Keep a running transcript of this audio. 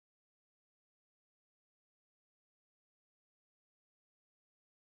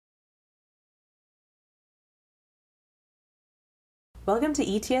Welcome to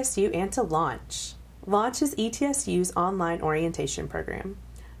ETSU and to Launch. Launch is ETSU's online orientation program.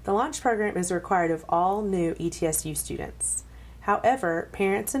 The Launch program is required of all new ETSU students. However,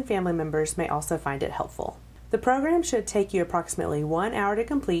 parents and family members may also find it helpful. The program should take you approximately 1 hour to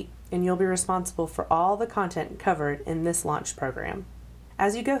complete, and you'll be responsible for all the content covered in this Launch program.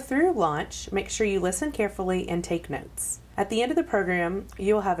 As you go through Launch, make sure you listen carefully and take notes. At the end of the program,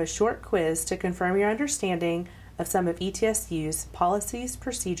 you will have a short quiz to confirm your understanding of some of ETSU's policies,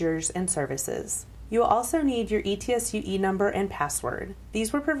 procedures, and services. You will also need your ETSU e-number and password.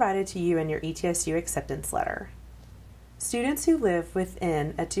 These were provided to you in your ETSU acceptance letter. Students who live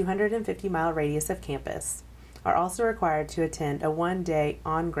within a 250-mile radius of campus are also required to attend a one-day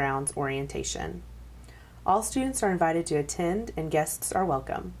on-grounds orientation. All students are invited to attend and guests are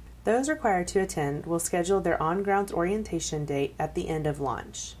welcome. Those required to attend will schedule their on-grounds orientation date at the end of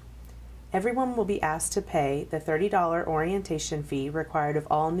Launch. Everyone will be asked to pay the $30 orientation fee required of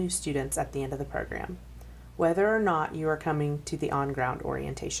all new students at the end of the program, whether or not you are coming to the on-ground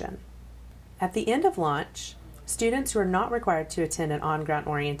orientation. At the end of Launch, students who are not required to attend an on-ground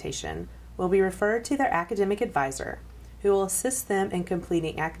orientation will be referred to their academic advisor, who will assist them in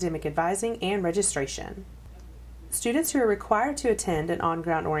completing academic advising and registration. Students who are required to attend an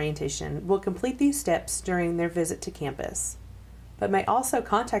on-ground orientation will complete these steps during their visit to campus, but may also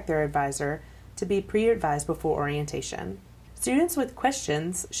contact their advisor to be pre-advised before orientation. Students with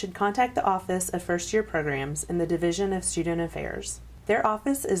questions should contact the Office of First Year Programs in the Division of Student Affairs. Their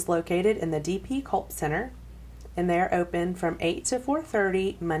office is located in the DP Culp Center, and they are open from 8 to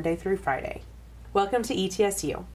 4:30 Monday through Friday. Welcome to ETSU.